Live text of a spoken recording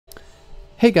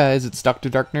Hey guys, it's Dr.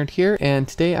 Darknerd here, and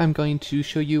today I'm going to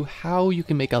show you how you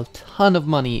can make a ton of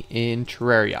money in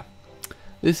Terraria.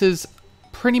 This is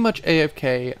pretty much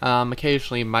AFK.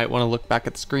 Occasionally you might want to look back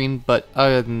at the screen, but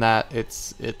other than that,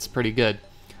 it's pretty good.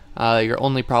 Your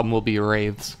only problem will be your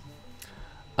wraiths.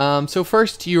 So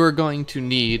first you are going to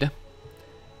need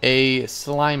a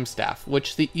slime staff,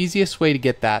 which the easiest way to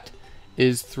get that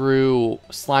is through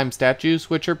slime statues,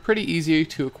 which are pretty easy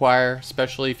to acquire,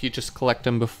 especially if you just collect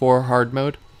them before hard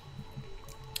mode.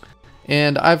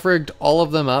 And I've rigged all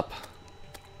of them up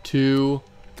to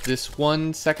this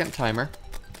 1 second timer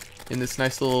in this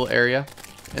nice little area.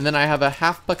 And then I have a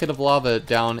half bucket of lava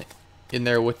down in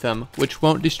there with them, which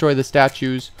won't destroy the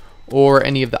statues or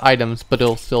any of the items, but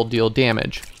it'll still deal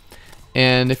damage.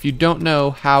 And if you don't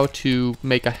know how to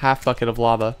make a half bucket of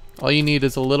lava, all you need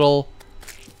is a little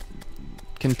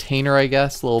container, I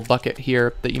guess, a little bucket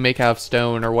here that you make out of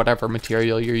stone or whatever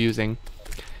material you're using.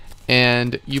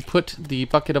 And you put the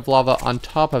bucket of lava on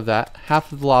top of that.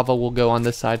 Half of the lava will go on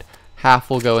this side, half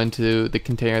will go into the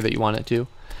container that you want it to.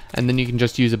 And then you can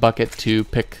just use a bucket to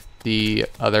pick the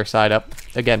other side up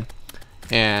again.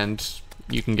 And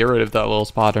you can get rid of that little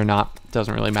spot or not. It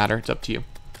doesn't really matter, it's up to you.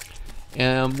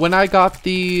 And when I got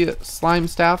the slime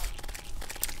staff,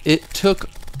 it took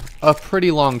a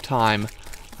pretty long time.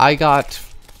 I got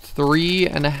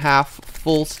 3.5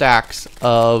 full stacks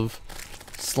of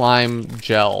slime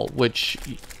gel, which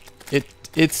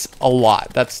it's a lot.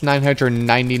 That's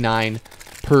 999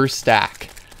 per stack.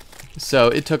 So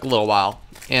it took a little while.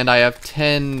 And I have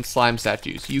 10 slime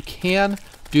statues. You can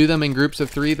do them in groups of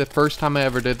 3. The first time I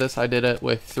ever did this, I did it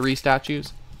with 3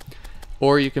 statues.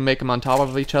 Or you can make them on top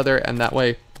of each other, and that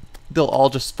way they'll all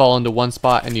just fall into one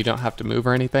spot and you don't have to move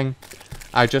or anything.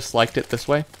 I just liked it this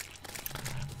way.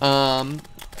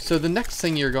 So the next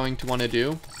thing you're going to want to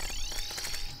do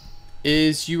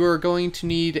is you are going to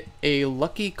need a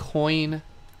lucky coin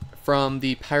from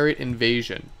the pirate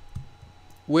invasion,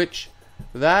 which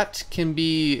that can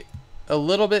be a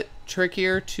little bit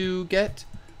trickier to get.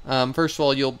 First of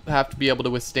all, you'll have to be able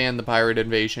to withstand the pirate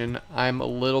invasion. I'm a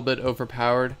little bit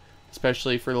overpowered,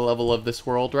 especially for the level of this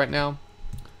world right now,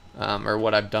 or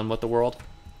what I've done with the world.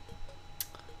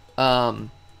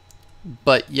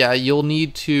 But yeah, you'll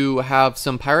need to have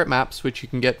some pirate maps, which you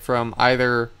can get from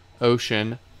either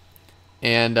ocean,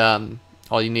 and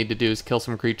all you need to do is kill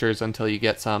some creatures until you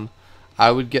get some.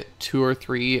 I would get 2 or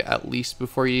 3 at least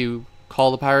before you call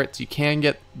the pirates. You can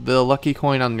get the lucky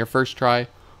coin on your first try,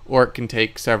 or it can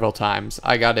take several times.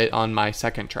 I got it on my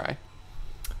second try.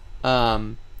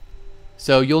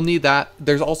 So you'll need that.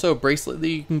 There's also a bracelet that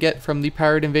you can get from the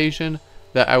pirate invasion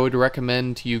that I would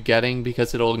recommend you getting,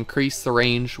 because it'll increase the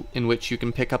range in which you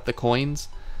can pick up the coins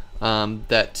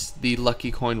that the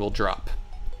lucky coin will drop.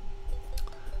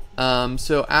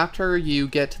 So after you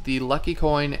get the lucky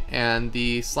coin and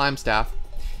the slime staff,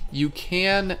 you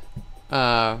can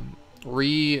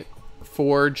reforge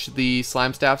the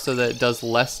slime staff so that it does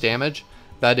less damage.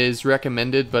 That is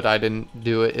recommended, but I didn't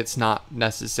do it. It's not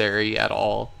necessary at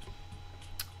all.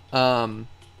 So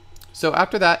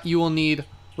after that, you will need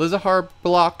Lizahar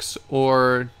blocks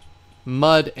or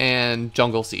mud and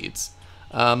jungle seeds.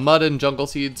 Mud and jungle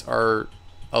seeds are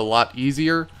a lot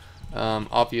easier,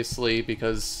 obviously,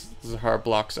 because Lizahar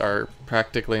blocks are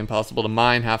practically impossible to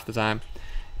mine half the time.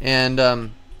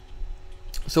 And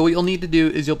so what you'll need to do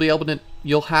is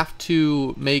you'll have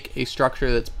to make a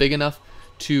structure that's big enough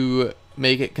to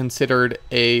make it considered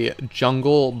a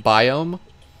jungle biome.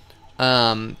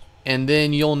 And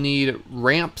then you'll need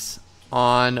ramps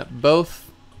on both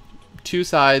 2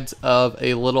 sides of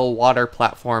a little water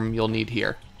platform you'll need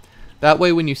here. That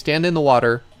way when you stand in the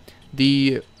water,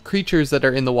 the creatures that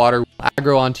are in the water will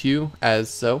aggro onto you as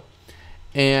so,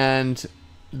 and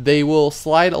they will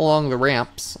slide along the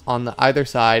ramps on the either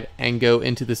side and go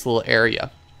into this little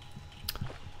area.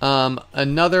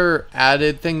 Another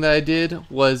added thing that I did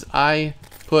was I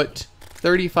put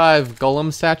 35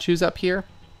 golem statues up here.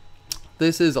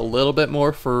 This is a little bit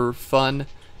more for fun.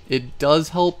 It does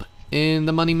help in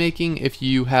the money making if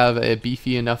you have a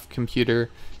beefy enough computer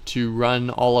to run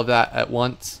all of that at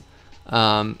once.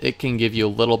 It can give you a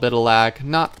little bit of lag,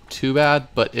 not too bad,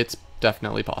 but it's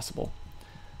definitely possible.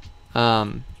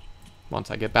 Once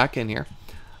I get back in here,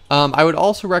 I would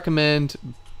also recommend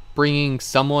bringing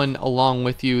someone along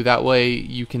with you. That way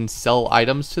you can sell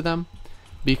items to them,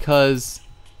 because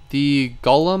the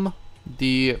granite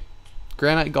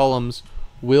golems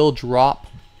will drop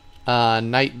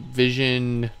night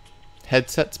vision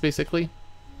headsets, basically.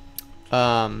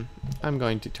 I'm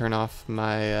going to turn off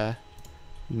my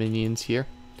minions here,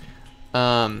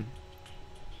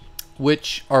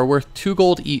 which are worth 2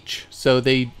 gold each, so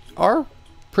they are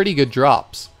pretty good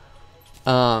drops.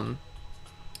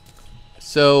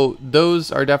 So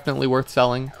those are definitely worth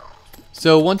selling.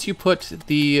 So once you put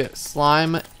the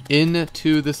slime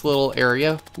into this little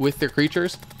area with the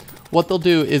creatures, what they'll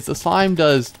do is the slime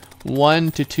does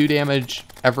 1 to 2 damage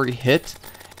every hit,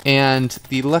 and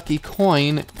the lucky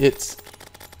coin, it's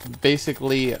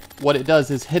basically what it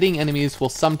does is hitting enemies will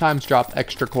sometimes drop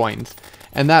extra coins,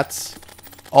 and that's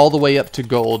all the way up to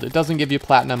gold. It doesn't give you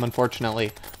platinum,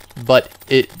 unfortunately, but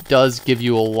it does give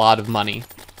you a lot of money.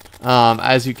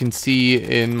 As you can see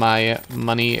in my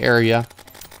money area,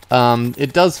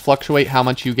 it does fluctuate how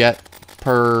much you get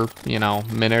per,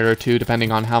 minute or two,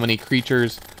 depending on how many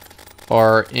creatures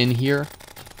are in here.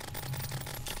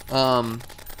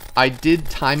 I did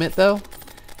time it though,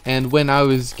 and when I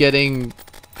was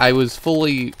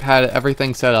fully had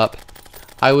everything set up,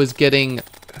 I was getting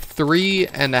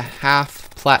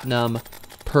 3.5 platinum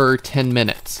per 10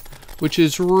 minutes, which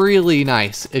is really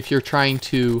nice if you're trying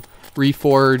to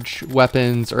reforge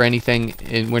weapons or anything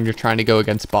when you're trying to go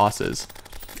against bosses.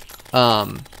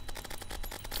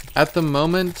 At the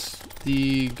moment,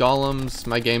 the golems,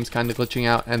 my game's kind of glitching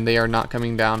out and they are not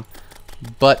coming down,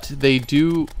 but they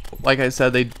do, like I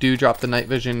said, they do drop the night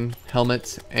vision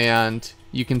helmets, and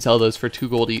you can sell those for 2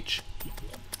 gold each.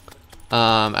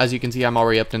 As you can see, I'm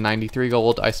already up to 93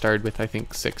 gold. I started with, I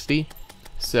think, 60.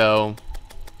 So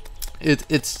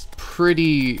it's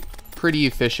pretty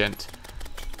efficient.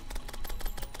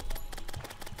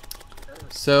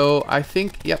 So I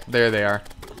think, yep, there they are.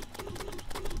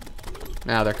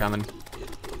 Now they're coming.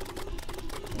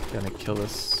 Gonna kill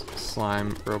this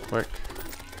slime real quick.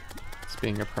 It's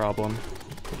being a problem.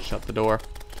 Shut the door.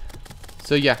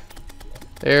 So yeah,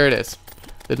 there it is.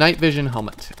 The night vision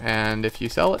helmet. And if you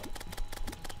sell it,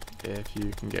 if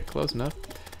you can get close enough,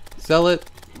 sell it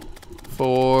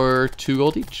for 2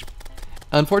 gold each.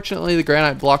 Unfortunately, the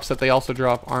granite blocks that they also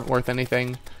drop aren't worth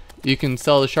anything. You can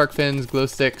sell the shark fins, glow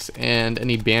sticks, and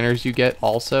any banners you get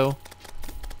also.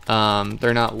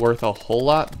 They're not worth a whole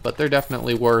lot, but they're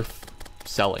definitely worth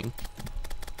selling.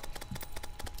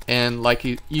 And like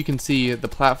you can see, the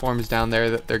platforms down there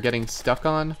that they're getting stuck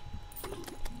on,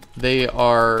 they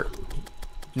are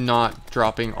not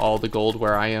dropping all the gold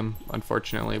where I am,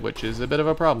 unfortunately, which is a bit of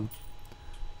a problem.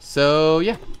 So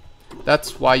yeah,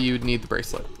 that's why you'd need the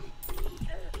bracelet.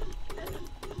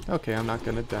 Okay, I'm not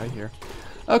gonna die here.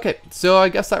 Okay, so I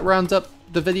guess that rounds up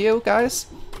the video, guys.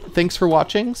 Thanks for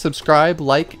watching. Subscribe,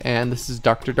 like, and this is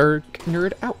Dr. Dirk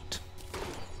Nerd out.